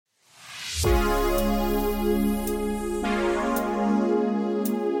Welcome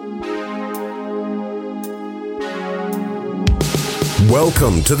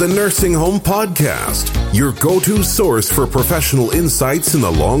to the Nursing Home Podcast, your go-to source for professional insights in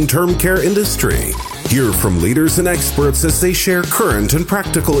the long-term care industry. Hear from leaders and experts as they share current and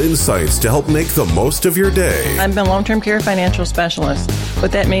practical insights to help make the most of your day. I'm a long-term care financial specialist.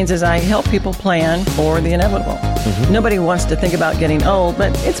 What that means is I help people plan for the inevitable. Nobody wants to think about getting old,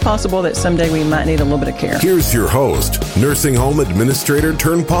 but it's possible that someday we might need a little bit of care. Here's your host, nursing home administrator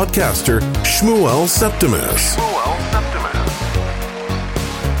turned podcaster, Shmuel Septimus.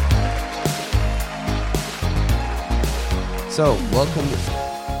 So, welcome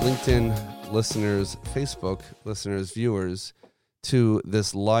LinkedIn listeners, Facebook listeners, viewers, to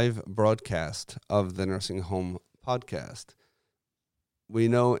this live broadcast of the Nursing Home Podcast. We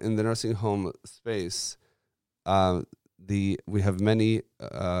know in the nursing home space, we have many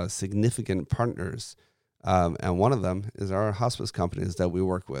significant partners, and one of them is our hospice companies that we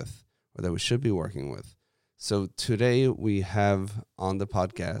work with, or that we should be working with. So today we have on the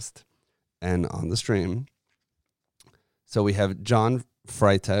podcast and on the stream, so we have John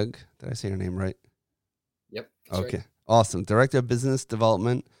Freitag. Did I say your name right? Yep. Okay. Right. Awesome. Director of Business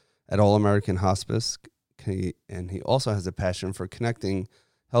Development at All American Hospice. And he also has a passion for connecting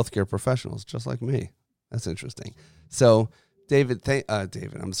healthcare professionals, just like me. That's interesting. So, John,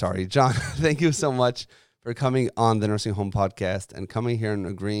 thank you so much for coming on the Nursing Home Podcast and coming here and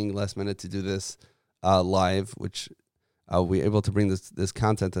agreeing last minute to do this live, which we're able to bring this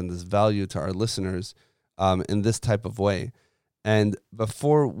content and this value to our listeners in this type of way. And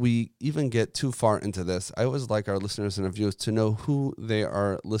before we even get too far into this, I always like our listeners and our viewers to know who they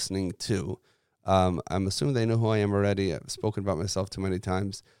are listening to. I'm assuming they know who I am already. I've spoken about myself too many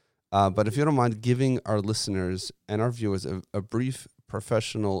times. But if you don't mind giving our listeners and our viewers a brief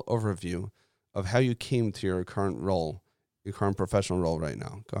professional overview of how you came to your current role, your current professional role right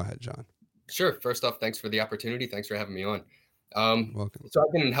now. Go ahead, John. Sure. First off, thanks for the opportunity. Thanks for having me on. Welcome. So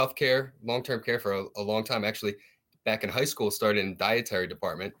I've been in healthcare, long-term care for a long time. Actually, back in high school, started in dietary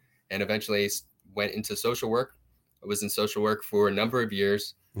department and eventually went into social work. I was in social work for a number of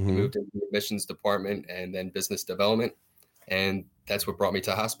years. Moved into the admissions department and then business development. And that's what brought me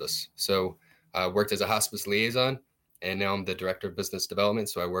to hospice. So I worked as a hospice liaison, and now I'm the director of business development.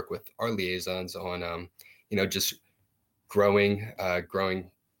 So I work with our liaisons on, just growing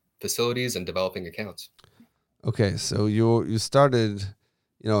facilities and developing accounts. Okay, so you started,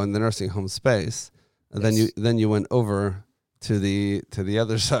 in the nursing home space, and Yes. then you went over to the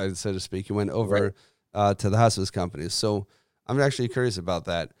other side, so to speak. You went over to the hospice companies. So I'm actually curious about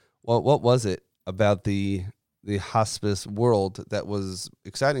that. What was it about the hospice world that was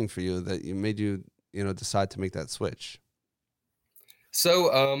exciting for you that made you decide to make that switch?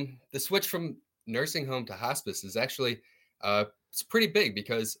 So the switch from nursing home to hospice is actually it's pretty big,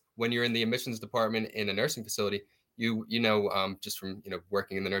 because when you're in the admissions department in a nursing facility, just from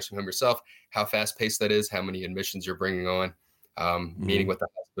working in the nursing home yourself, how fast paced that is, how many admissions you're bringing on, meeting with the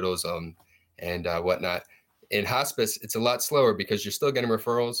hospitals and whatnot. In hospice, it's a lot slower because you're still getting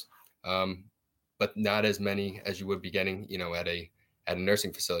referrals, but not as many as you would be getting, at a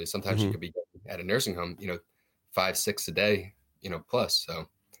nursing facility. Sometimes you could be getting at a nursing home, 5, 6 a day, plus. So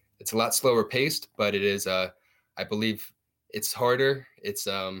it's a lot slower paced, but it is, I believe it's harder. It's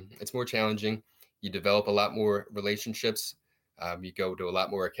more challenging. You develop a lot more relationships. You go to a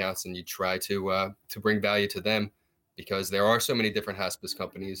lot more accounts and you try to bring value to them, because there are so many different hospice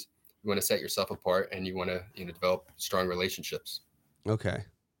companies. You want to set yourself apart and you want to develop strong relationships. Okay.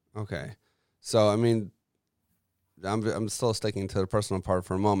 So I mean, I'm still sticking to the personal part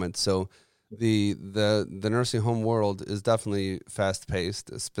for a moment. So the nursing home world is definitely fast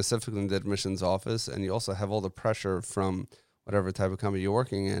paced, specifically in the admissions office, and you also have all the pressure from whatever type of company you're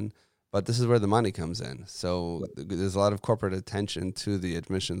working in. But this is where the money comes in. So there's a lot of corporate attention to the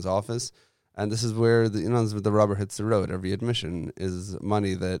admissions office, and this is where the rubber hits the road. Every admission is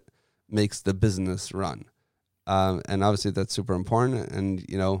money that makes the business run. And obviously that's super important. And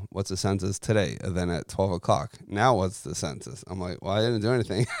what's the census today? And then at 12 o'clock, now what's the census? I'm like, well, I didn't do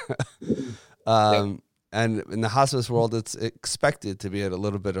anything. And in the hospice world, it's expected to be at a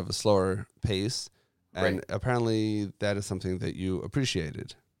little bit of a slower pace. And apparently that is something that you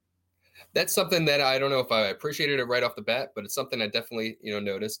appreciated. That's something that I don't know if I appreciated it right off the bat, but it's something I definitely,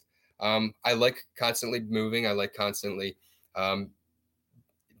 noticed. I like constantly moving. I like constantly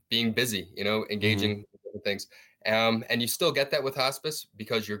being busy, engaging in different things. And you still get that with hospice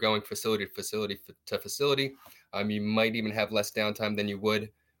because you're going facility to facility. You might even have less downtime than you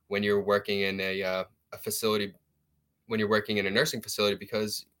would when you're working in a facility, when you're working in a nursing facility,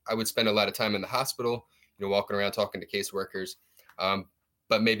 because I would spend a lot of time in the hospital, walking around talking to caseworkers,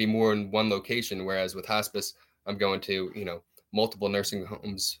 but maybe more in one location. Whereas with hospice, I'm going to, multiple nursing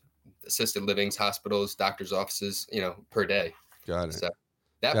homes, assisted livings, hospitals, doctors' offices, per day. Got it. So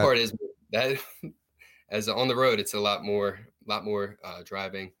that part is that as on the road, it's a lot more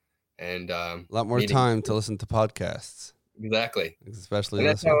driving and a lot more meeting. time to listen to podcasts. Exactly. Especially and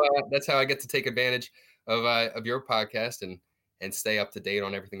that's how I get to take advantage of your podcast and stay up to date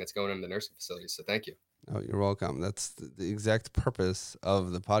on everything that's going on in the nursing facilities. So thank you. Oh, you're welcome. That's the exact purpose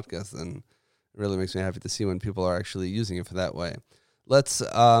of the podcast, and it really makes me happy to see when people are actually using it for that way. Let's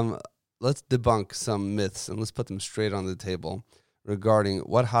debunk some myths and let's put them straight on the table regarding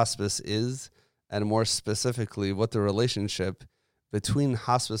what hospice is, and more specifically, what the relationship between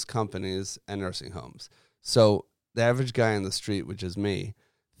hospice companies and nursing homes. So the average guy on the street, which is me,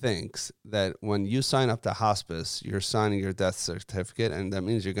 thinks that when you sign up to hospice, you're signing your death certificate, and that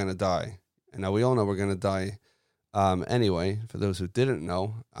means you're going to die. And now we all know we're going to die anyway. For those who didn't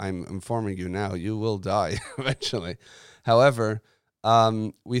know, I'm informing you now, you will die eventually. However,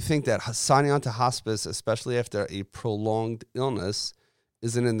 we think that signing on to hospice, especially after a prolonged illness,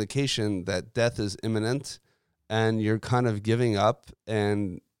 is an indication that death is imminent and you're kind of giving up.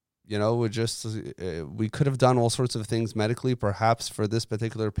 And, we could have done all sorts of things medically, perhaps for this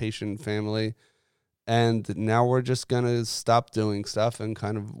particular patient family. And now we're just going to stop doing stuff and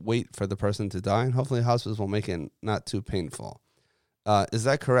kind of wait for the person to die. And hopefully hospice will make it not too painful. Is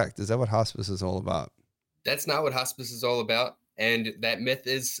that correct? Is that what hospice is all about? That's not what hospice is all about. And that myth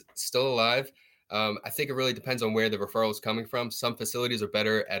is still alive. I think it really depends on where the referral is coming from. Some facilities are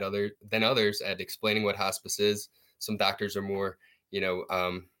better than others at explaining what hospice is. Some doctors are more,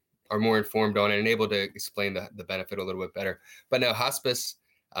 are more informed on it and able to explain the benefit a little bit better. But no, hospice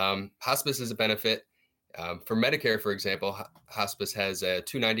is a benefit. For Medicare, for example, hospice has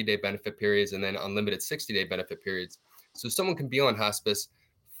 2 90-day benefit periods and then unlimited 60-day benefit periods. So someone can be on hospice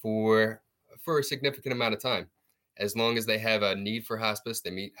for a significant amount of time. As long as they have a need for hospice,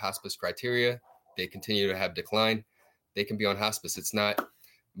 they meet hospice criteria, they continue to have decline, they can be on hospice. It's not,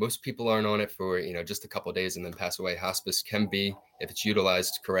 most people aren't on it for, just a couple of days and then pass away. Hospice can be, if it's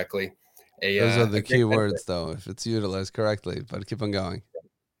utilized correctly. Those are the key words, though, if it's utilized correctly, but keep on going.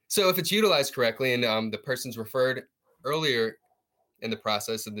 So if it's utilized correctly and the person's referred earlier in the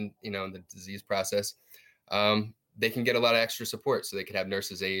process of the, in the disease process, they can get a lot of extra support. So they could have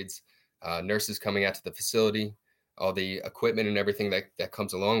nurses' aides, nurses coming out to the facility, all the equipment and everything that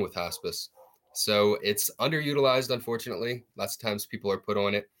comes along with hospice. So it's underutilized, unfortunately. Lots of times people are put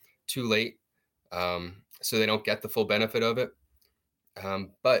on it too late, so they don't get the full benefit of it.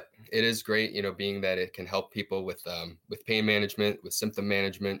 But it is great, being that it can help people with pain management, with symptom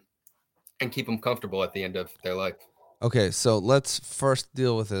management, and keep them comfortable at the end of their life. Okay, so let's first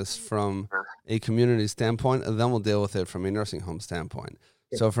deal with this from a community standpoint, and then we'll deal with it from a nursing home standpoint.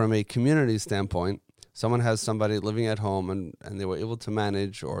 So from a community standpoint, someone has somebody living at home and they were able to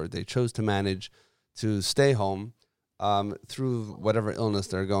manage, or they chose to manage to stay home through whatever illness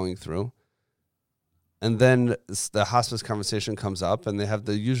they're going through. And then the hospice conversation comes up and they have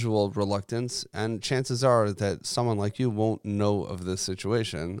the usual reluctance. And chances are that someone like you won't know of this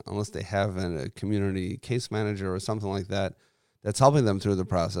situation unless they have a community case manager or something like that that's helping them through the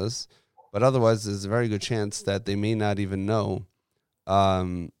process. But otherwise, there's a very good chance that they may not even know.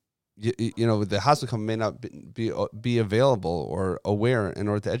 The hospital company may not be available or aware in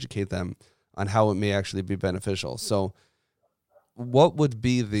order to educate them on how it may actually be beneficial. So what would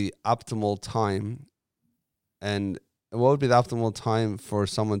be the optimal time, and what would be the optimal time for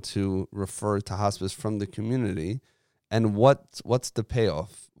someone to refer to hospice from the community, and what's the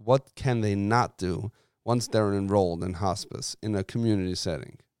payoff? What can they not do once they're enrolled in hospice in a community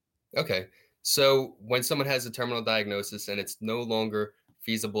setting? Okay. So when someone has a terminal diagnosis and it's no longer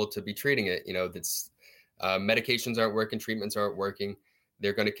feasible to be treating it, that's medications aren't working, treatments aren't working,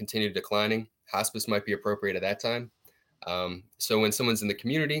 they're going to continue declining. Hospice might be appropriate at that time. So when someone's in the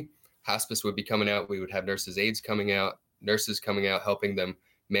community, hospice would be coming out. We would have nurses' aides coming out, nurses coming out, helping them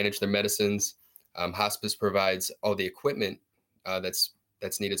manage their medicines. Hospice provides all the equipment that's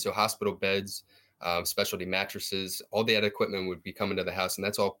needed. So hospital beds, specialty mattresses, all the other equipment would be coming to the house, and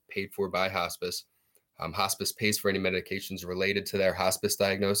that's all paid for by hospice. Hospice pays for any medications related to their hospice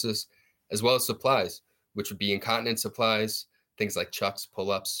diagnosis, as well as supplies, which would be incontinence supplies, things like chucks,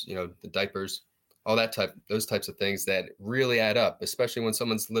 pull-ups, the diapers, all those types of things that really add up, especially when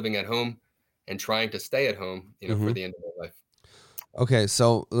someone's living at home and trying to stay at home, for the end of their life. Okay,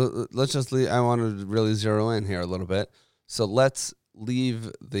 so let's just leave. I want to really zero in here a little bit. So let's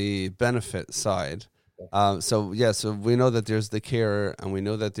leave the benefit side So we know that there's the care, and we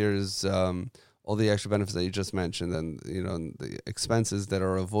know that there's all the extra benefits that you just mentioned, and the expenses that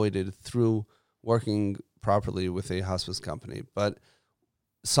are avoided through working properly with a hospice company. But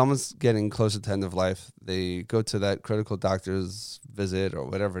someone's getting closer to end of life. They go to that critical doctor's visit or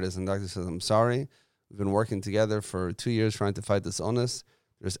whatever it is, and the doctor says, "I'm sorry. We've been working together for 2 years trying to fight this illness.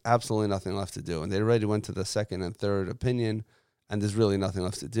 There's absolutely nothing left to do." And they already went to the second and third opinion, and there's really nothing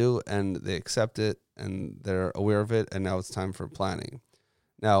left to do. And they accept it, and they're aware of it, and now it's time for planning.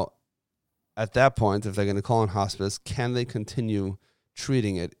 Now, at that point, if they're going to call on hospice, can they continue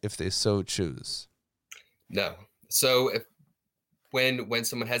treating it if they so choose? No. So when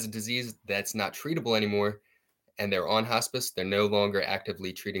someone has a disease that's not treatable anymore and they're on hospice, they're no longer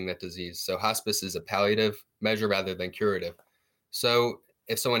actively treating that disease. So hospice is a palliative measure rather than curative. So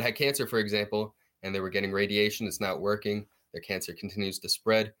if someone had cancer, for example, and they were getting radiation, it's not working, their cancer continues to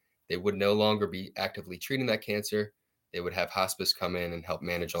spread, they would no longer be actively treating that cancer. They would have hospice come in and help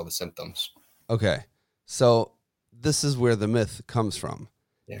manage all the symptoms. Okay. So this is where the myth comes from.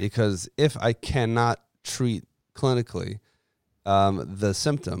 Yeah. Because if I cannot treat clinically the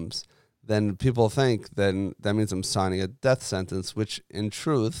symptoms, then people think then that means I'm signing a death sentence, which in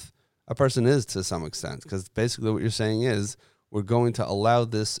truth, a person is to some extent. Because basically what you're saying is we're going to allow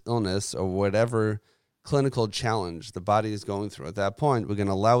this illness or whatever clinical challenge the body is going through at that point, we're going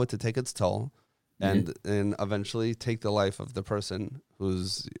to allow it to take its toll and eventually take the life of the person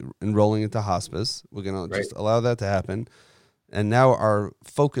who's enrolling into hospice. We're going to just allow that to happen. And now our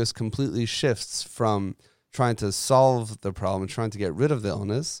focus completely shifts from trying to solve the problem and trying to get rid of the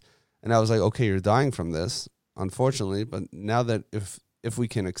illness. And I was like, okay, you're dying from this, unfortunately. But now that if we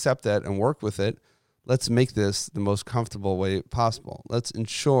can accept that and work with it, let's make this the most comfortable way possible. Let's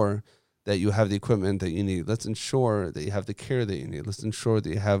ensure that you have the equipment that you need. Let's ensure that you have the care that you need. Let's ensure that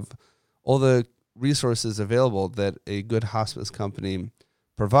you have all the resources available that a good hospice company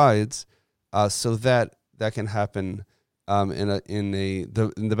provides, so that can happen in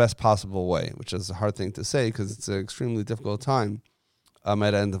the best possible way, which is a hard thing to say because it's an extremely difficult time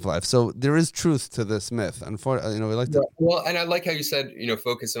at end of life. So there is truth to this myth. Unfortunately, we like to. Well, and I like how you said,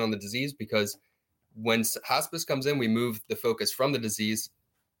 focusing on the disease, because when hospice comes in, we move the focus from the disease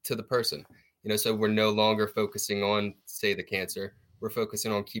to the person. So we're no longer focusing on, say, the cancer. We're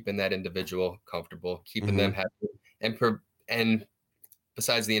focusing on keeping that individual comfortable, keeping them happy, and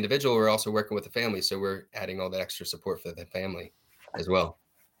besides the individual, we're also working with the family. So we're adding all that extra support for the family as well.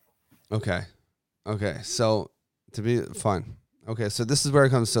 Okay. So to be fine. Okay. So this is where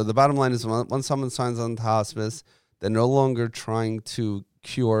it comes. So the bottom line is when someone signs on to hospice, they're no longer trying to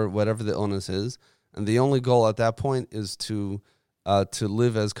cure whatever the illness is. And the only goal at that point is to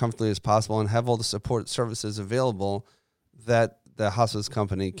live as comfortably as possible and have all the support services available that the hospice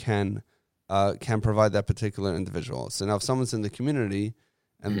company can provide that particular individual. So now if someone's in the community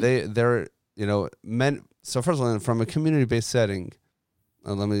and they're men. So first of all, from a community-based setting,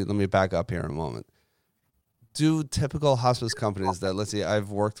 let me back up here a moment. Do typical hospice companies that, let's say, I've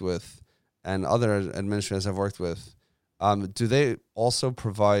worked with and other administrators I've worked with, do they also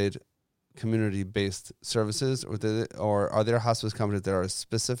provide community-based services, or are there hospice companies that are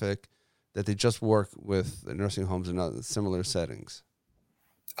specific that they just work with nursing homes and other similar settings?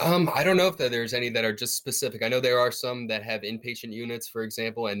 I don't know if there's any that are just specific. I know there are some that have inpatient units, for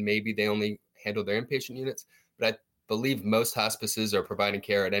example, and maybe they only handle their inpatient units, but I believe most hospices are providing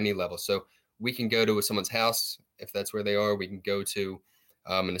care at any level. So we can go to someone's house if that's where they are. We can go to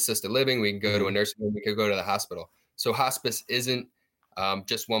an assisted living. We can go to a nursing home. We could go to the hospital. So hospice isn't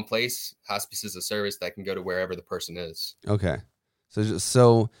just one place. Hospice is a service that can go to wherever the person is. Okay.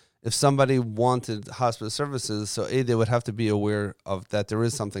 So if somebody wanted hospice services, they would have to be aware of that there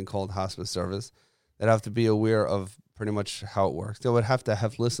is something called hospice service. They'd have to be aware of pretty much how it works. They would have to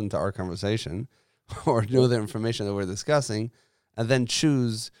have listened to our conversation or know the information that we're discussing and then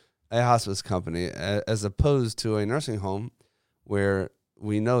choose a hospice company as opposed to a nursing home where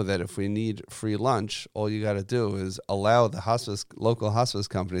we know that if we need free lunch, all you got to do is allow the local hospice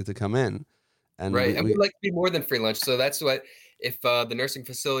company to come in. And we'd like to be more than free lunch. So that's what, if the nursing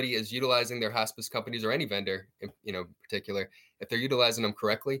facility is utilizing their hospice companies or any vendor, in particular, if they're utilizing them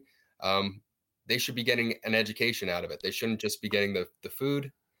correctly, they should be getting an education out of it. They shouldn't just be getting the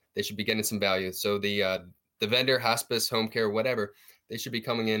food. They should be getting some value. So the vendor, hospice, home care, whatever, they should be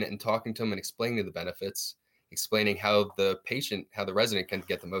coming in and talking to them and explaining the benefits, explaining how the resident can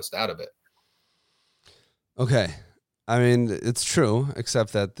get the most out of it. Okay. I mean, it's true,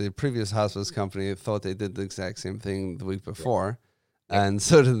 except that the previous hospice company thought they did the exact same thing the week before. Yeah. And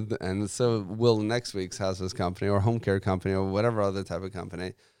so will next week's hospice company or home care company or whatever other type of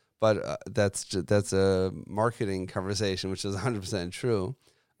company. but that's a marketing conversation, which is 100% true,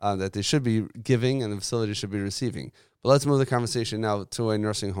 that they should be giving and the facility should be receiving. But let's move the conversation now to a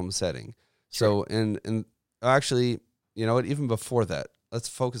nursing home setting. Sure. So actually, you know what, even before that, let's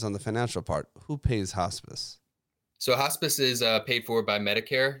focus on the financial part. Who pays hospice? So hospice is paid for by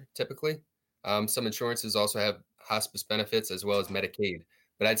Medicare typically. Some insurances also have hospice benefits as well as Medicaid.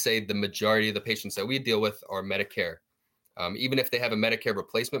 But I'd say the majority of the patients that we deal with are Medicare. Even if they have a Medicare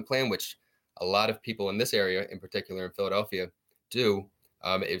replacement plan, which a lot of people in this area, in particular in Philadelphia, do,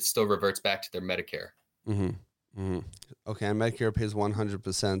 it still reverts back to their Medicare. Mm-hmm. Mm-hmm. Okay, and Medicare pays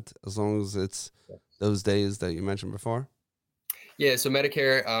 100% as long as it's those days that you mentioned before? Yeah, so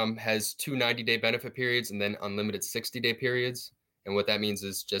Medicare has two 90-day benefit periods and then unlimited 60-day periods. And what that means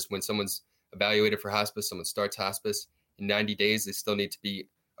is just when someone's evaluated for hospice, someone starts hospice, in 90 days, they still need to be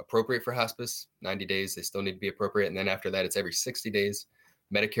appropriate for hospice. 90 days, they still need to be appropriate. And then after that, it's every 60 days.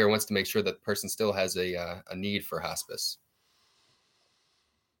 Medicare wants to make sure that the person still has a need for hospice.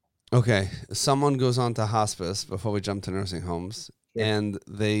 Okay, someone goes on to hospice before we jump to nursing homes, Sure. and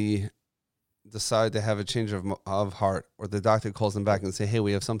they decide to have a change of heart, or the doctor calls them back and say, hey,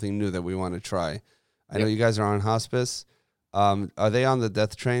 we have something new that we want to try. I know you guys are on hospice. Are they on the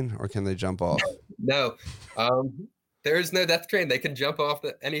death train, or can they jump off? No, there is no death train. They can jump off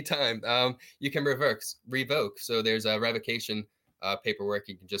at any time. You can revoke. So there's a revocation paperwork.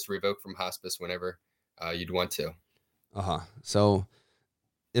 You can just revoke from hospice whenever you'd want to. So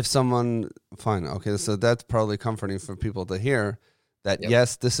if someone, fine, okay, so that's probably comforting for people to hear that,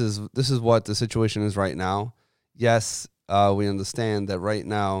 yes, this is what the situation is right now. Yes, we understand that right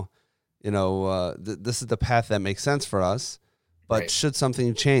now, you know, this is the path that makes sense for us. But should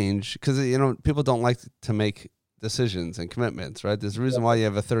something change, because, you know, people don't like to make decisions and commitments, right? There's a reason why you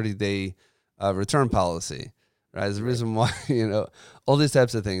have a 30-day return policy, right? There's a reason why, you know, all these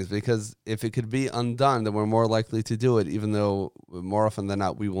types of things, because if it could be undone, then we're more likely to do it, even though more often than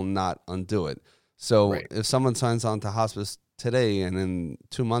not, we will not undo it. So if someone signs on to hospice today and in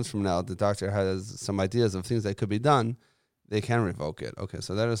 2 months from now, the doctor has some ideas of things that could be done, they can revoke it. Okay,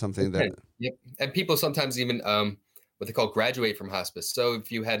 so that is something that... Yep. And people sometimes even... what they call graduate from hospice. So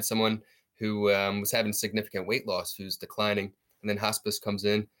if you had someone who was having significant weight loss, who's declining, and then hospice comes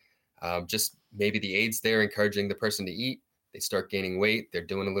in, just maybe the aides there encouraging the person to eat, they start gaining weight, they're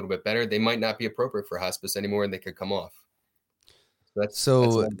doing a little bit better, they might not be appropriate for hospice anymore and they could come off.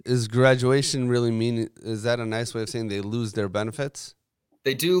 So is graduation really mean, is that a nice way of saying they lose their benefits?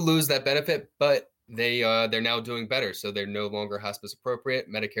 They do lose that benefit, but they're now doing better. So they're no longer hospice appropriate.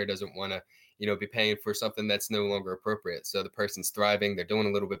 Medicare doesn't want to, you know, be paying for something that's no longer appropriate. So the person's thriving, they're doing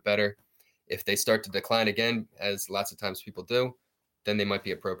a little bit better. If they start to decline again, as lots of times people do, then they might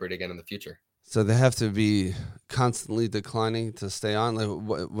be appropriate again in the future. So they have to be constantly declining to stay on?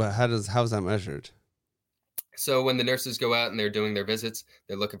 Like, how's that measured? So when the nurses go out and they're doing their visits,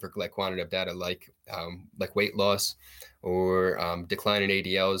 they're looking for like quantitative data, like weight loss or decline in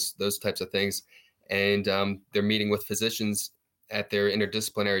ADLs, those types of things. And they're meeting with physicians at their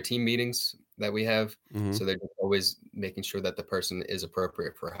interdisciplinary team meetings that we have. Mm-hmm. So they're always making sure that the person is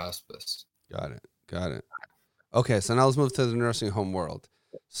appropriate for hospice. Got it. Okay, so now let's move to the nursing home world.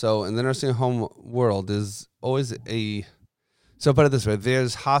 So in the nursing home world, there's always so put it this way,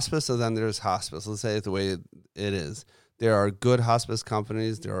 there's hospice, and then there's hospice. Let's say it the way it is. There are good hospice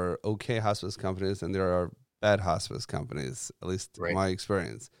companies, there are okay hospice companies, and there are bad hospice companies, at least in my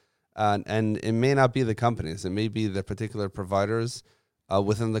experience. And it may not be the companies. It may be the particular providers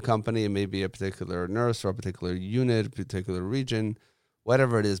within the company. It may be a particular nurse or a particular unit, a particular region,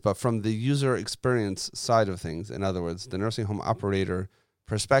 whatever it is. But from the user experience side of things, in other words, the nursing home operator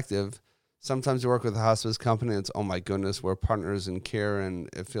perspective, sometimes you work with a hospice company, it's, oh my goodness, we're partners in care, and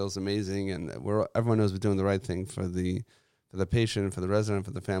it feels amazing, and everyone knows we're doing the right thing for the patient, for the resident,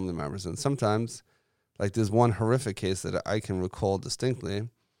 for the family members. And sometimes, like there's one horrific case that I can recall distinctly,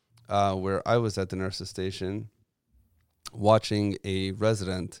 where I was at the nurse's station watching a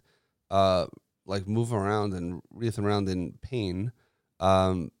resident like move around and wreath around in pain,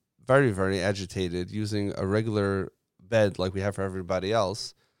 very, very agitated, using a regular bed like we have for everybody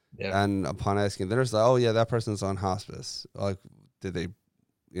else. Yeah. And upon asking the nurse, like, oh yeah, that person's on hospice. Like, did they,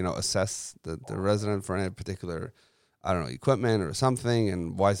 assess the resident for any particular, I don't know, equipment or something?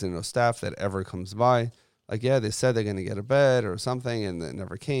 And why is there no staff that ever comes by? Like, yeah, they said they're going to get a bed or something, and it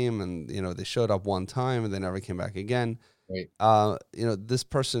never came. And, they showed up one time and they never came back again. Right. This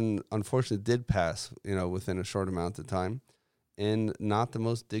person unfortunately did pass, within a short amount of time, in not the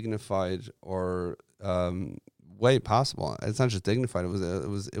most dignified or way possible. It's not just dignified. It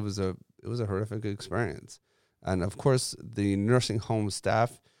was a horrific experience. And of course, the nursing home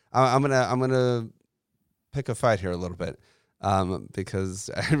staff, I'm gonna pick a fight here a little bit, because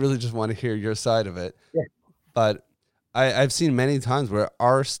I really just want to hear your side of it. Yeah. But I've seen many times where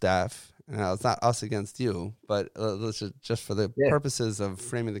our staff, now it's not us against you, but let's just for the purposes of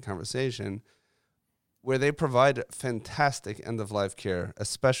framing the conversation, where they provide fantastic end-of-life care,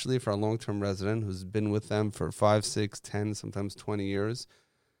 especially for a long-term resident who's been with them for 5, 6, 10, sometimes 20 years,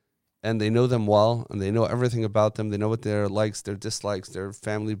 and they know them well, and they know everything about them. They know what their likes, their dislikes, their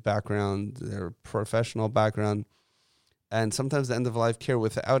family background, their professional background, and sometimes the end-of-life care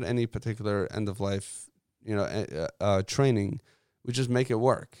without any particular end-of-life, training, we just make it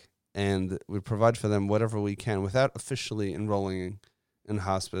work, and we provide for them whatever we can without officially enrolling in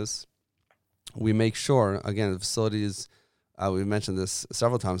hospice. We make sure, again, the facilities, we mentioned this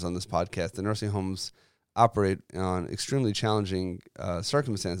several times on this podcast, the nursing homes operate on extremely challenging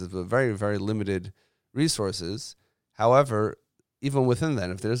circumstances with very, very limited resources. However, even within that,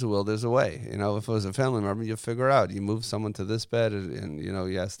 if there's a will, there's a way. If it was a family member, you figure out. You move someone to this bed and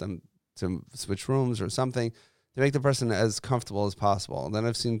you ask them to switch rooms or something to make the person as comfortable as possible. And then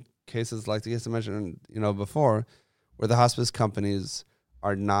I've seen cases like the case I mentioned, before, where the hospice companies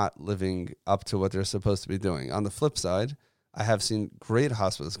are not living up to what they're supposed to be doing. On the flip side, I have seen great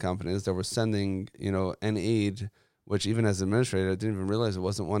hospice companies that were sending, an aide, which even as an administrator, I didn't even realize it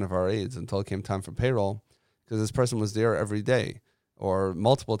wasn't one of our aides until it came time for payroll, because this person was there every day or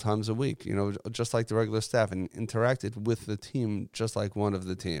multiple times a week, just like the regular staff, and interacted with the team just like one of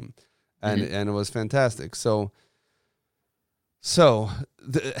the team. And and it was fantastic. So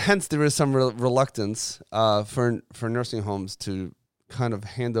hence there is some reluctance for nursing homes to kind of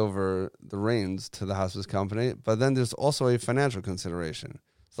hand over the reins to the hospice company, but then there's also a financial consideration.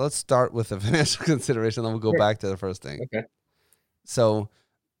 So let's start with the financial consideration, then we'll go back to the first thing. Okay. So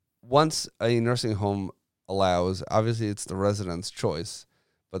once a nursing home allows, obviously it's the resident's choice,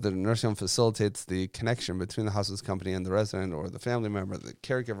 but the nursing home facilitates the connection between the hospice company and the resident or the family member, the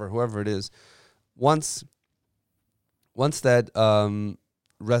caregiver, whoever it is. Once that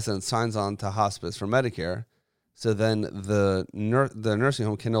resident signs on to hospice for Medicare, so then the nursing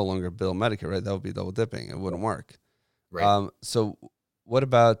home can no longer bill Medicare, right? That would be double dipping. It wouldn't work. Right. So what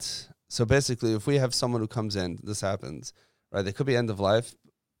about, so basically if we have someone who comes in, this happens, right? They could be end of life.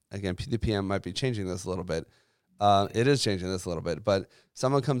 Again, PDPM might be changing this a little bit. It is changing this a little bit, but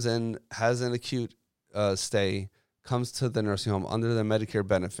someone comes in, has an acute stay, comes to the nursing home under the Medicare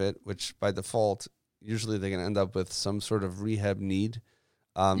benefit, which by default, usually they're going to end up with some sort of rehab need.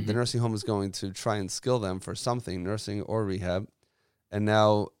 The nursing home is going to try and skill them for something, nursing or rehab. And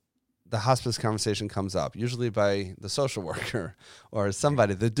now the hospice conversation comes up, usually by the social worker or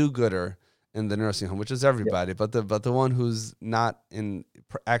somebody, the do-gooder in the nursing home, which is everybody, but the one who's not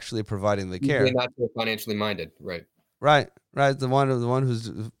actually providing the care. They're not so financially minded, right? Right. The one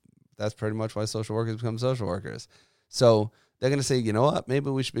who's, that's pretty much why social workers become social workers. So they're going to say, you know what, maybe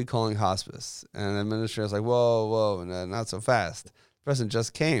we should be calling hospice. And the administrator's like, whoa, no, not so fast. Person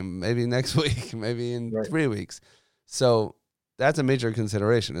just came, maybe next week, maybe in 3 weeks. So that's a major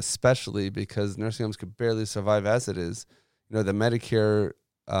consideration, especially because nursing homes could barely survive as it is. The Medicare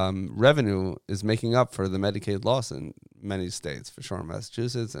revenue is making up for the Medicaid loss in many states, for sure in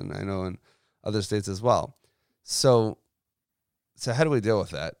Massachusetts, and I know in other states as well. So how do we deal with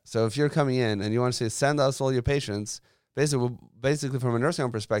that? So if you're coming in and you want to say, send us all your patients, basically from a nursing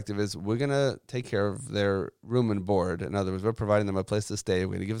home perspective is we're going to take care of their room and board. In other words, we're providing them a place to stay.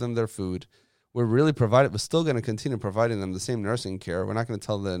 We're going to give them their food. We're still going to continue providing them the same nursing care. We're not going to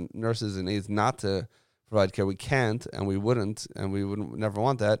tell the nurses and aides not to provide care. We can't, and we wouldn't never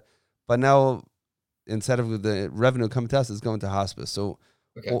want that. But now, instead of the revenue coming to us, it's going to hospice. So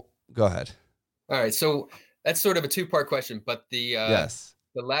go ahead. All right. So that's sort of a two-part question, but the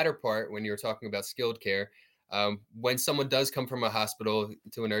latter part, when you were talking about skilled care, when someone does come from a hospital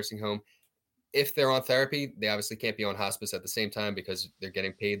to a nursing home, if they're on therapy, they obviously can't be on hospice at the same time because they're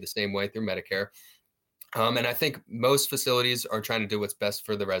getting paid the same way through Medicare. And I think most facilities are trying to do what's best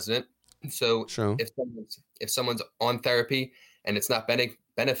for the resident. So if someone's on therapy and it's not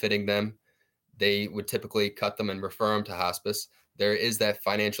benefiting them, they would typically cut them and refer them to hospice. There is that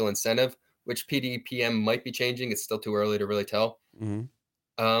financial incentive, which PDPM might be changing. It's still too early to really tell.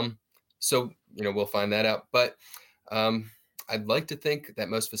 So, we'll find that out. But I'd like to think that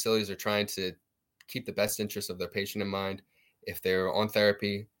most facilities are trying to keep the best interest of their patient in mind. If they're on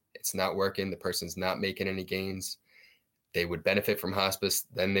therapy, it's not working, the person's not making any gains, they would benefit from hospice,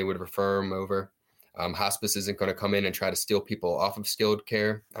 then they would refer them over. Hospice isn't going to come in and try to steal people off of skilled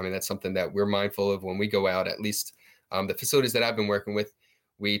care. I mean, that's something that we're mindful of when we go out. At least the facilities that I've been working with,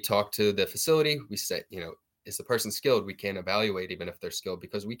 we talk to the facility. We say, is the person skilled, we can't evaluate even if they're skilled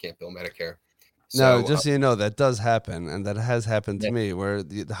because we can't bill Medicare. No, So just so you know, that does happen, and that has happened yeah, to me, where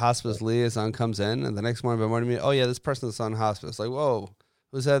the hospice liaison comes in, and the next morning by morning, me, oh yeah, this person's on hospice. Like, whoa,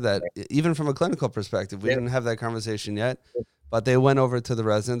 who said that? Even from a clinical perspective, we yeah, didn't have that conversation yet, but they went over to the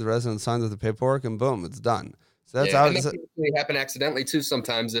resident signed the paperwork, and boom, it's done. So that's yeah, and that obviously. can actually happen accidentally too.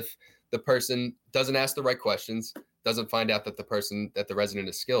 Sometimes if the person doesn't ask the right questions, doesn't find out that the resident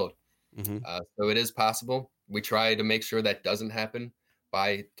is skilled. Mhm. So it is possible. We try to make sure that doesn't happen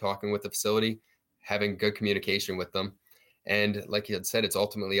by talking with the facility, having good communication with them. And like you had said, it's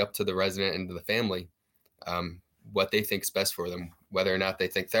ultimately up to the resident and to the family what they think is best for them, whether or not they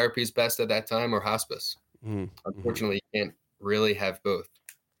think therapy is best at that time or hospice. Mhm. Mhm. Unfortunately, you can't really have both.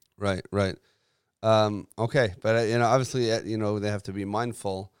 Right, right. Okay, but obviously, they have to be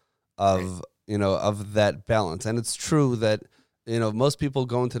mindful Right. of of that balance, and it's true that most people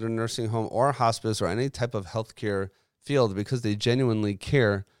go into the nursing home or hospice or any type of healthcare field because they genuinely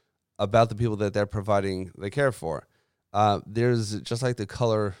care about the people that they're providing the care for. There's just like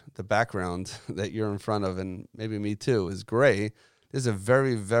the background that you're in front of, and maybe me too, is gray. There's a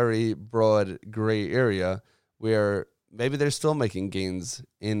very, very broad gray area where maybe they're still making gains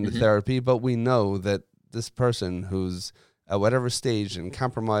in Mhm. therapy, but we know that this person who's at whatever stage and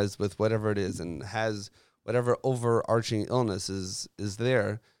compromised with whatever it is and has whatever overarching illness is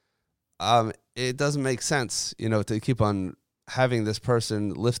there, it doesn't make sense, to keep on having this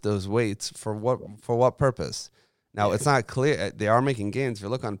person lift those weights for what purpose? Now, Yeah. it's not clear. They are making gains. If you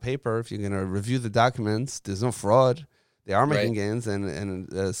look on paper, if you're going to review the documents, there's no fraud. They are Right. making gains,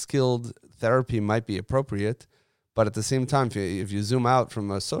 and skilled therapy might be appropriate. But at the same time, if you zoom out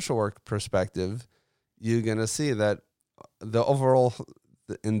from a social work perspective, you're going to see that the overall,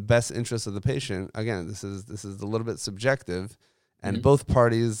 in best interest of the patient, again, this is a little bit subjective, and Mhm. both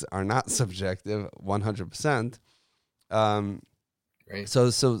parties are not subjective 100%. Um, Right. so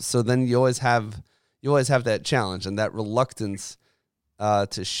then you always have that challenge and that reluctance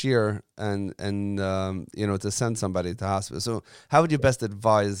to shear and to send somebody to hospice. So how would you best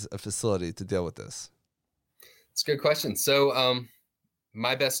advise a facility to deal with this? It's a good question. So,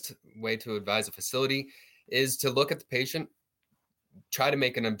 my best way to advise a facility is to look at the patient, try to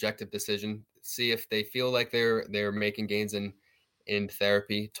make an objective decision, see if they feel like they're making gains in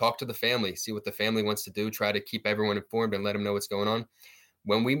therapy, talk to the family, see what the family wants to do, try to keep everyone informed and let them know what's going on.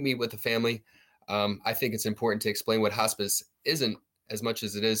 When we meet with the family, I think it's important to explain what hospice isn't as much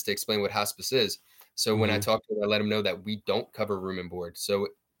as it is to explain what hospice is. So when I Mm-hmm. talk to them, I let them know that we don't cover room and board. So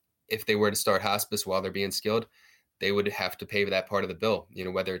if they were to start hospice while they're being skilled, they would have to pay that part of the bill,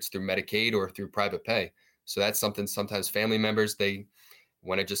 whether it's through Medicaid or through private pay. So that's something sometimes family members, they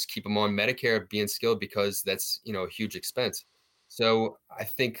want to just keep them on Medicare being skilled because that's, a huge expense. So I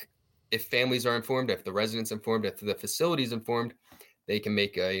think if families are informed, if the residents informed, if the facilities informed, they can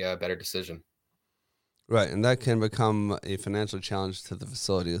make a better decision. Right, and that can become a financial challenge to the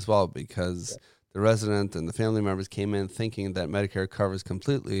facility as well because the resident and the family members came in thinking that Medicare covers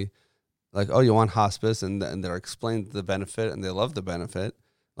completely. Like, oh, you want hospice, and they're explained the benefit, and they love the benefit.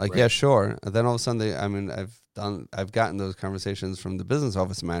 Like, yeah, Right. sure. And then all of a sudden, I've gotten those conversations from the business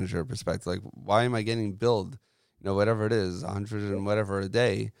office manager perspective. Like, why am I getting billed, whatever it is, 100 and whatever a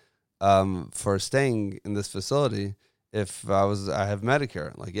day, for staying in this facility if I have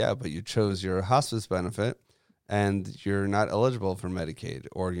Medicare? Like, yeah, but you chose your hospice benefit, and you're not eligible for Medicaid,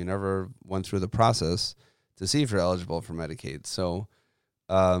 or you never went through the process to see if you're eligible for Medicaid. So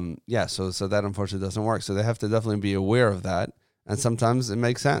so that unfortunately doesn't work. So they have to definitely be aware of that. And sometimes it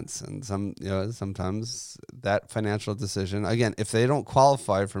makes sense. And sometimes that financial decision, again, if they don't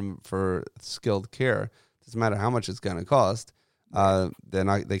qualify for skilled care, doesn't matter how much it's going to cost,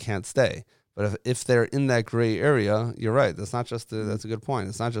 they can't stay. But if they're in that gray area, you're right. That's a good point.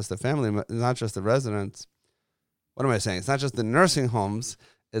 It's not just the family, it's not just the residents. What am I saying? It's not just the nursing homes.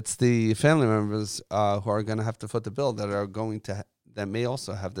 It's the family members who are going to have to foot the bill that may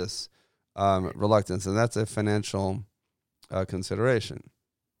also have this reluctance, and that's a financial consideration.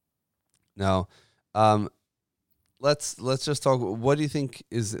 Now, um, let's just talk. What do you think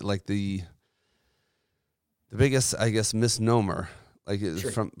is like the biggest, I guess, misnomer, like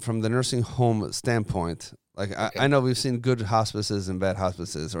Sure. from the nursing home standpoint? Like I Okay. know we've seen good hospices and bad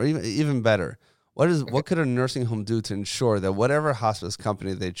hospices, or even better. Okay. What could a nursing home do to ensure that whatever hospice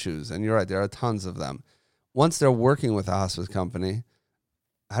company they choose, and you're right, there are tons of them, once they're working with a hospice company,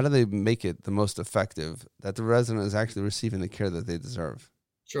 how do they make it the most effective that the resident is actually receiving the care that they deserve?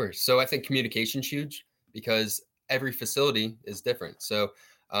 Sure. So I think communication's huge because every facility is different. So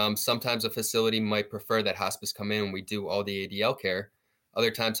sometimes a facility might prefer that hospice come in and we do all the ADL care.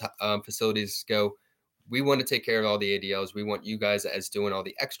 Other times facilities go, we want to take care of all the ADLs. We want you guys as doing all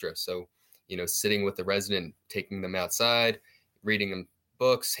the extra. So, sitting with the resident, taking them outside, reading them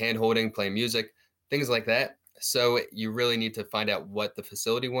books, hand holding, playing music, things like that. So you really need to find out what the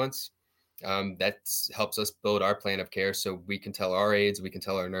facility wants. That helps us build our plan of care, so we can tell our aides, we can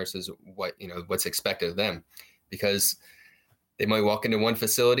tell our nurses what's expected of them, because they might walk into one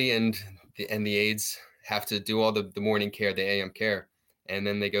facility and the aides have to do all the morning care, the AM care, and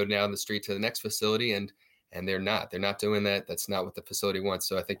then they go down the street to the next facility and they're not doing that. That's not what the facility wants.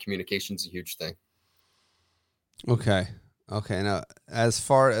 So I think communication is a huge thing. Okay. Now, as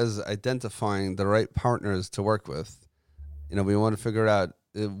far as identifying the right partners to work with, we want to figure out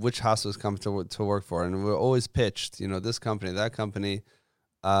which hospice come to work for, and we're always pitched, this company, that company.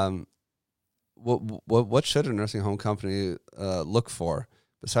 What should a nursing home company look for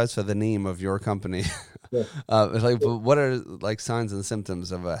besides for the name of your company? Yeah. What are signs and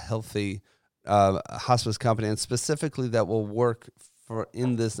symptoms of a healthy hospice company, and specifically that will work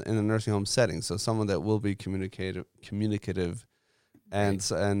in a nursing home setting? So someone that will be communicative,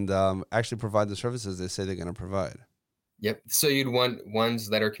 and actually provide the services they say they're going to provide. Yep. So you'd want ones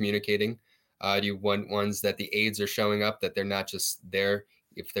that are communicating. You want ones that the aides are showing up, that they're not just there.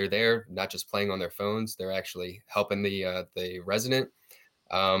 If they're there, not just playing on their phones, they're actually helping the resident,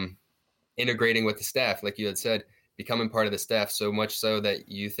 integrating with the staff, like you had said, becoming part of the staff, so much so that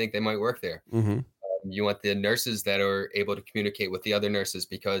you think they might work there. Mm-hmm. You want the nurses that are able to communicate with the other nurses,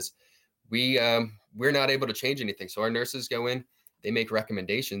 because we're not able to change anything. So our nurses go in, they make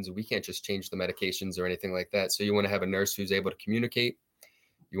recommendations. We can't just change the medications or anything like that. So you want to have a nurse who's able to communicate.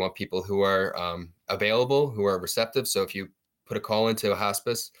 You want people who are available, who are receptive. So if you put a call into a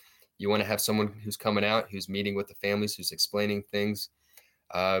hospice, you want to have someone who's coming out, who's meeting with the families, who's explaining things.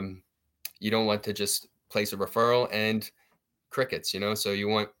 You don't want to just place a referral and crickets, so you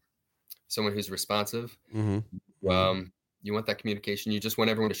want someone who's responsive. Mm-hmm. You want that communication. You just want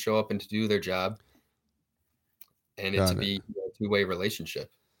everyone to show up and to do their job, and it to be a two-way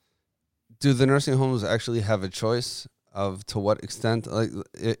relationship. Do the nursing homes actually have a choice of to what extent,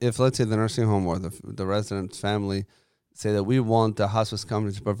 if let's say the nursing home or the resident's family say that we want the hospice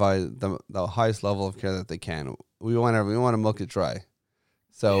company to provide the highest level of care that they can, we want to milk it dry.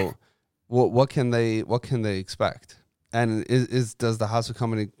 So what can they expect? And does the hospice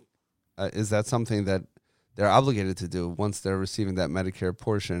company, is that something that they're obligated to do once they're receiving that Medicare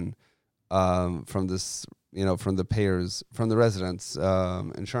portion from this, from the payers, from the residents'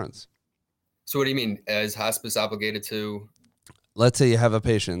 insurance? So what do you mean? Is hospice obligated to? Let's say you have a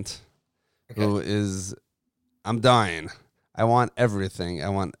patient who is, I'm dying. I want everything. I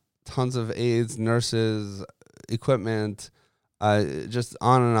want tons of aides, nurses, equipment, just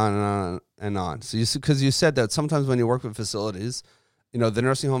on and on and on and on. So because you said that sometimes when you work with facilities, the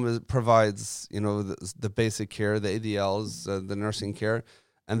nursing home provides, the basic care, the ADLs, the nursing care,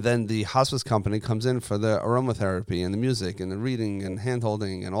 and then the hospice company comes in for the aromatherapy and the music and the reading and hand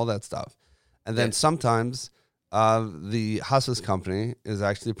holding and all that stuff. And then sometimes the hospice company is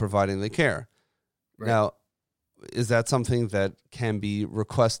actually providing the care. Right. Now, is that something that can be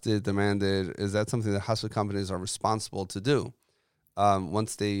requested, demanded? Is that something that hospice companies are responsible to do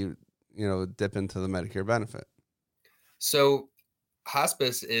once they, dip into the Medicare benefit? So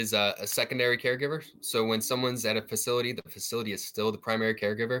hospice is a secondary caregiver. So when someone's at a facility, the facility is still the primary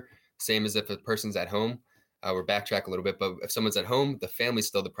caregiver, same as if a person's at home. We're backtrack a little bit, but if someone's at home, the family's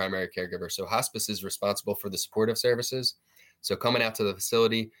still the primary caregiver. So hospice is responsible for the supportive services. So coming out to the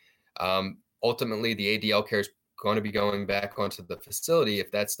facility, ultimately the ADL care is going to be going back onto the facility. If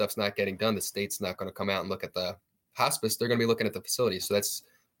that stuff's not getting done, the state's not going to come out and look at the hospice. They're going to be looking at the facility. So that's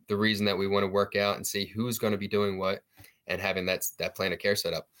the reason that we want to work out and see who's going to be doing what and having that plan of care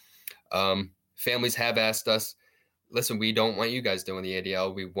set up. Families have asked us, listen, we don't want you guys doing the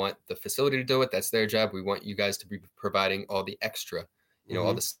ADL. We want the facility to do it. That's their job. We want you guys to be providing all the extra,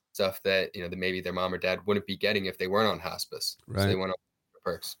 all the stuff that, that maybe their mom or dad wouldn't be getting if they weren't on hospice. Right. So they want all the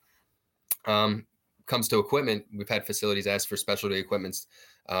perks. Comes to equipment, we've had facilities ask for specialty equipments,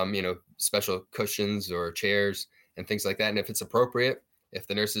 special cushions or chairs and things like that. And if it's appropriate, if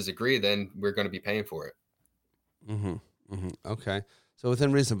the nurses agree, then we're going to be paying for it. Mm-hmm. Mm-hmm. Okay. So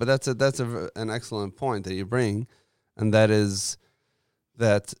within reason, but that's an excellent point that you bring. And that is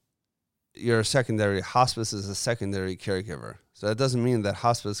that your secondary hospice is a secondary caregiver. So that doesn't mean that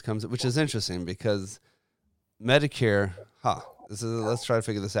hospice comes, which is interesting because Medicare, let's try to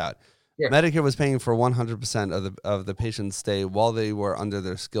figure this out. Yeah. Medicare was paying for 100% of the patient's stay while they were under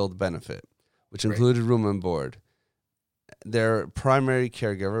their skilled benefit, which included room and board. Their primary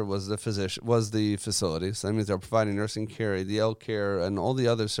caregiver was the physician, was the facility. So that means they're providing nursing care, ADL care, and all the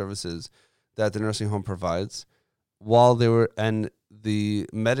other services that the nursing home provides, while they were, and the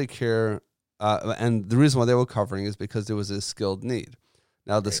Medicare, and the reason why they were covering is because there was a skilled need.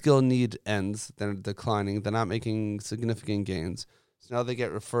 Now the skilled need ends, they're declining, they're not making significant gains. So now they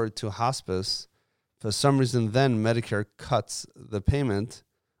get referred to hospice. For some reason, then Medicare cuts the payment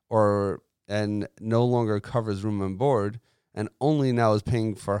and no longer covers room and board, and only now is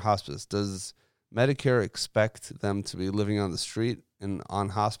paying for hospice. Does Medicare expect them to be living on the street and on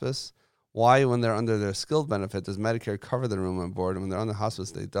hospice? Why, when they're under their skilled benefit, does Medicare cover the room and board, and when they're on the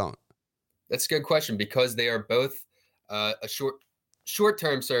hospice, they don't? That's a good question, because they are both a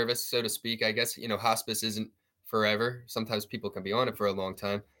short-term service, so to speak. I guess, hospice isn't forever. Sometimes people can be on it for a long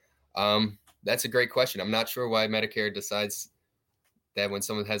time. That's a great question. I'm not sure why Medicare decides that when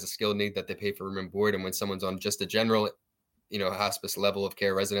someone has a skilled need that they pay for room and board, and when someone's on just a general, hospice level of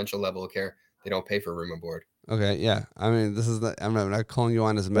care, residential level of care, they don't pay for room and board. Okay, yeah. I mean, I'm not calling you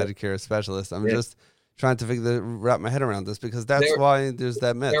on as a Medicare specialist. I'm just trying to wrap my head around this, because that's why there's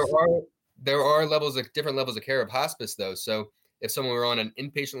that myth. There are different levels of care of hospice, though. So if someone were on an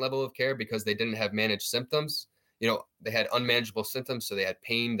inpatient level of care because they didn't have managed symptoms, they had unmanageable symptoms, so they had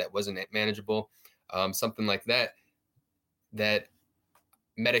pain that wasn't manageable, something like that, that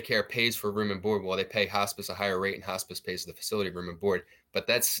Medicare pays for room and board while they pay hospice a higher rate, and hospice pays the facility room and board. But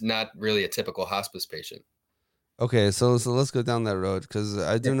that's not really a typical hospice patient. Okay, so let's go down that road, because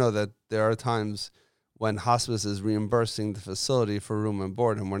I do know that there are times when hospice is reimbursing the facility for room and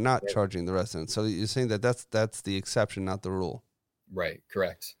board, and we're not charging the residents. So you're saying that that's the exception, not the rule. Right,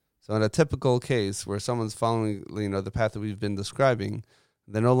 correct. So in a typical case where someone's following, the path that we've been describing,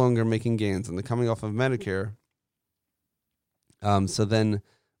 they're no longer making gains, and they're coming off of Medicare. So then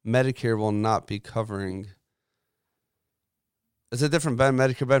Medicare will not be it's a different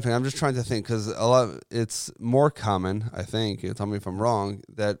Medicare benefit. I'm just trying to think, because it's more common, I think, you tell me if I'm wrong,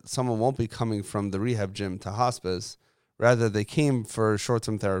 that someone won't be coming from the rehab gym to hospice. Rather, they came for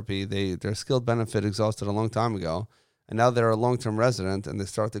short-term therapy. Their skilled benefit exhausted a long time ago, and now they're a long-term resident, and they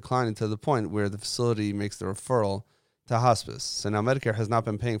start declining to the point where the facility makes the referral to hospice. So now Medicare has not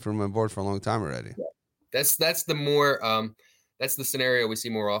been paying for room and board for a long time already. That's the scenario we see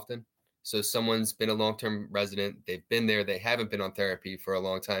more often. So someone's been a long-term resident, they've been there, they haven't been on therapy for a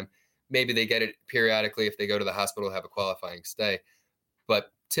long time. Maybe they get it periodically if they go to the hospital, have a qualifying stay.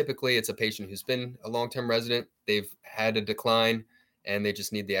 But typically it's a patient who's been a long-term resident, they've had a decline, and they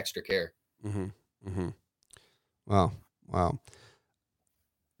just need the extra care. Mm-hmm. Mm-hmm. Wow.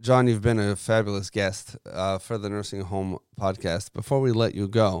 John, you've been a fabulous guest for the Nursing Home Podcast. Before we let you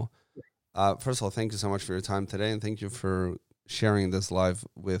go, first of all, thank you so much for your time today, and thank you for sharing this live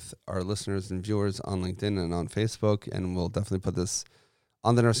with our listeners and viewers on LinkedIn and on Facebook. And we'll definitely put this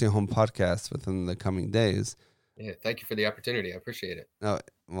on the Nursing Home Podcast within the coming days. Yeah, thank you for the opportunity. I appreciate it.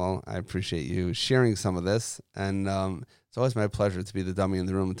 Well, I appreciate you sharing some of this. And it's always my pleasure to be the dummy in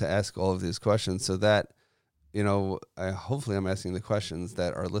the room and to ask all of these questions, so that, hopefully I'm asking the questions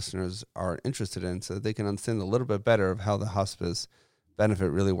that our listeners are interested in, so that they can understand a little bit better of how the hospice benefit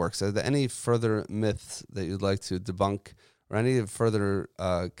really works. Are there any further myths that you'd like to debunk, or any further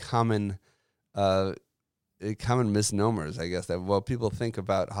common misnomers, I guess, that what people think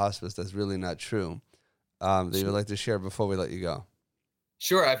about hospice that's really not true, that you would like to share before we let you go?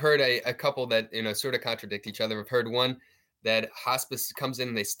 Sure. I've heard a couple that, sort of contradict each other. I've heard one that hospice comes in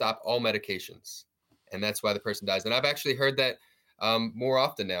and they stop all medications, and that's why the person dies. And I've actually heard that more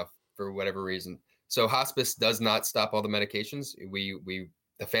often now, for whatever reason. So hospice does not stop all the medications.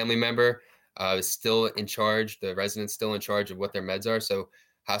 The family member is still in charge. The resident's still in charge of what their meds are. So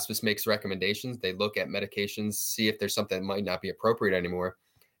hospice makes recommendations. They look at medications, see if there's something that might not be appropriate anymore,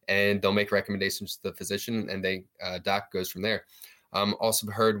 and they'll make recommendations to the physician, and doc goes from there. Also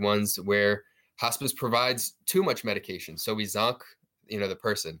heard ones where hospice provides too much medication, so we zonk, the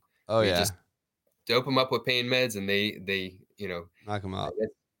person. Oh, we yeah. Just dope them up with pain meds, and they knock them out.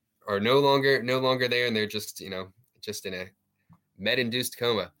 Are no longer there, and they're just just in a med-induced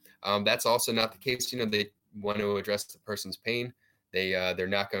coma. That's also not the case. They want to address the person's pain. They're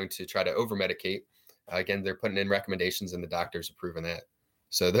not going to try to over-medicate. Again, they're putting in recommendations, and the doctor's approving that.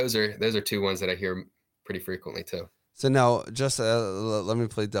 So those are two ones that I hear pretty frequently too. So now, just let me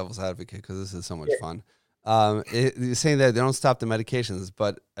play devil's advocate, because this is so much fun. You're saying that they don't stop the medications,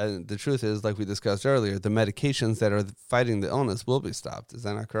 but the truth is, like we discussed earlier, the medications that are fighting the illness will be stopped. Is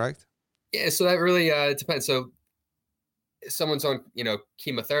that not correct? Yeah, so that really depends. So if someone's on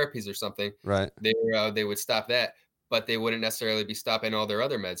chemotherapies or something, right? They would stop that, but they wouldn't necessarily be stopping all their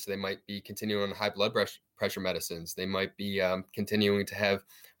other meds. So they might be continuing on high blood pressure medicines. They might be continuing to have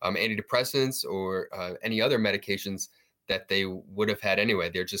antidepressants or any other medications that they would have had anyway.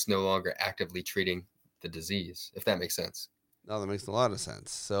 They're just no longer actively treating the disease, if that makes sense. No, that makes a lot of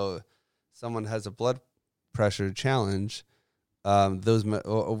sense. So someone has a blood pressure challenge,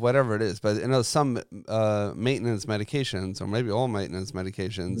 or whatever it is, but some maintenance medications, or maybe all maintenance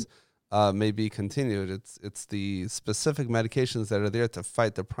medications, may be continued. It's the specific medications that are there to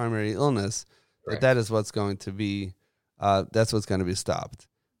fight the primary illness. That is what's going to be that's what's going to be stopped.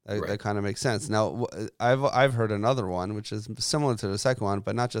 That kind of makes sense. Now, I've heard another one, which is similar to the second one,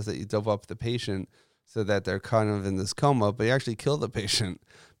 but not just that you dope up the patient so that they're kind of in this coma, but you actually kill the patient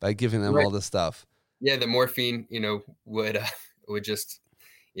by giving them all this stuff. Yeah, the morphine, would just,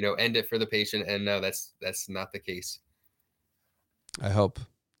 end it for the patient. And no, that's not the case. I hope.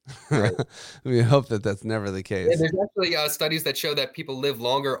 Right. We hope that that's never the case. Yeah, there's actually studies that show that people live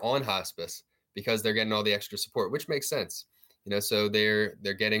longer on hospice because they're getting all the extra support, which makes sense. So they're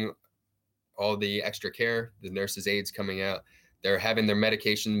getting all the extra care, the nurses' aides coming out. They're having their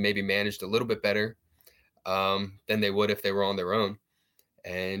medication maybe managed a little bit better than they would if they were on their own.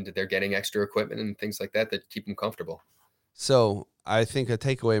 And they're getting extra equipment and things like that keep them comfortable. So I think a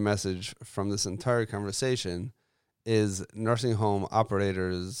takeaway message from this entire conversation is nursing home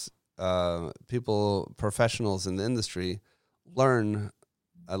operators, professionals in the industry,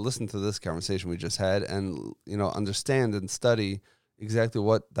 listen to this conversation we just had and, understand and study exactly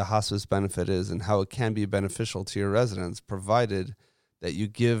what the hospice benefit is and how it can be beneficial to your residents, provided that you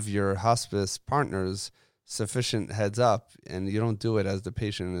give your hospice partners sufficient heads up and you don't do it as the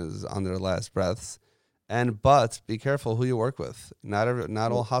patient is on their last breaths. But be careful who you work with.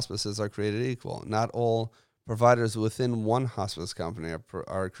 Not all hospices are created equal. Not all providers within one hospice company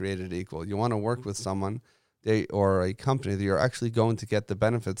are created equal. You want to work with someone or a company that you're actually going to get the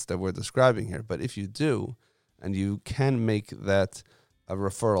benefits that we're describing here. But if you do, and you can make that a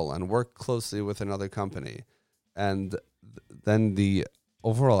referral and work closely with another company, and then the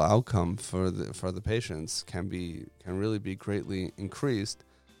overall outcome for the patients can really be greatly increased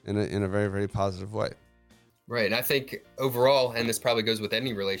in a very, very positive way. Right. And I think overall, and this probably goes with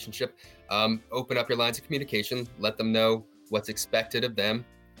any relationship, open up your lines of communication, let them know what's expected of them.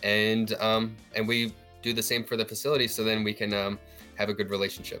 And we do the same for the facility. So then we can have a good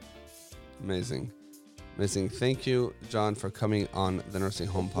relationship. Amazing. Thank you, John, for coming on the Nursing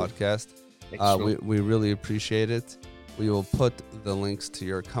Home Podcast. We really appreciate it. We will put the links to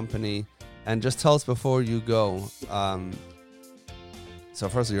your company. And just tell us before you go, so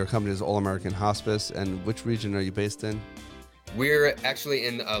firstly, your company is All American Hospice, and which region are you based in? We're actually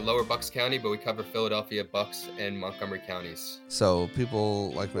in Lower Bucks County, but we cover Philadelphia, Bucks, and Montgomery counties. So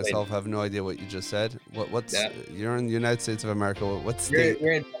people like myself have no idea what you just said. You're in the United States of America. What state?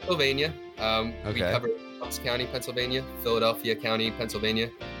 We're in Pennsylvania. We cover Bucks County, Pennsylvania, Philadelphia County, Pennsylvania,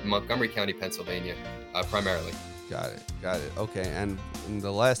 and Montgomery County, Pennsylvania, primarily. Got it. Okay, and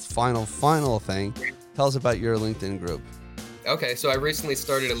the last final thing, tell us about your LinkedIn group. Okay, so I recently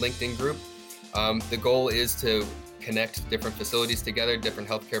started a LinkedIn group. The goal is to connect different facilities together, different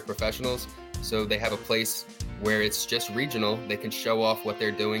healthcare professionals, so they have a place where it's just regional. They can show off what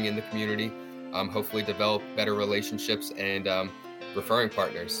they're doing in the community, hopefully develop better relationships and referring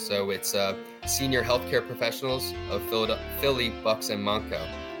partners. So it's senior healthcare professionals of Philly, Bucks, and Montco.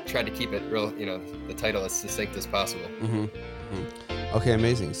 Try to keep it real, the title as succinct as possible. Mm-hmm. Mm-hmm. Okay,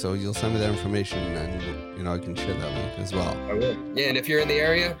 amazing. So you'll send me that information and, I can share that link as well. I will. Yeah, and if you're in the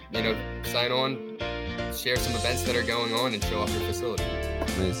area, sign on, share some events that are going on and show off your facility.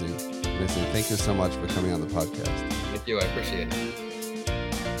 Amazing. Thank you so much for coming on the podcast. Thank you. I appreciate it.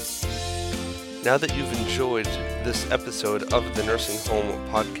 Now that you've enjoyed this episode of the Nursing Home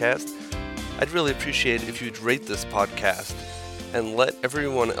Podcast, I'd really appreciate it if you'd rate this podcast and let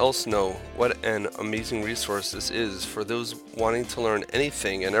everyone else know what an amazing resource this is for those wanting to learn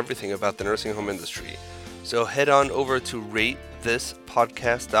anything and everything about the nursing home industry. So head on over to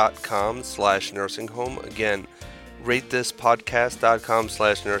ratethispodcast.com/nursing-home. Again,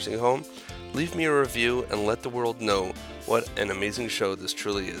 ratethispodcast.com/nursing-home. Leave me a review and let the world know what an amazing show this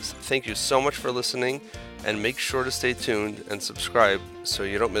truly is. Thank you so much for listening, and make sure to stay tuned and subscribe so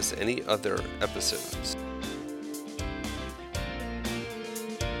you don't miss any other episodes.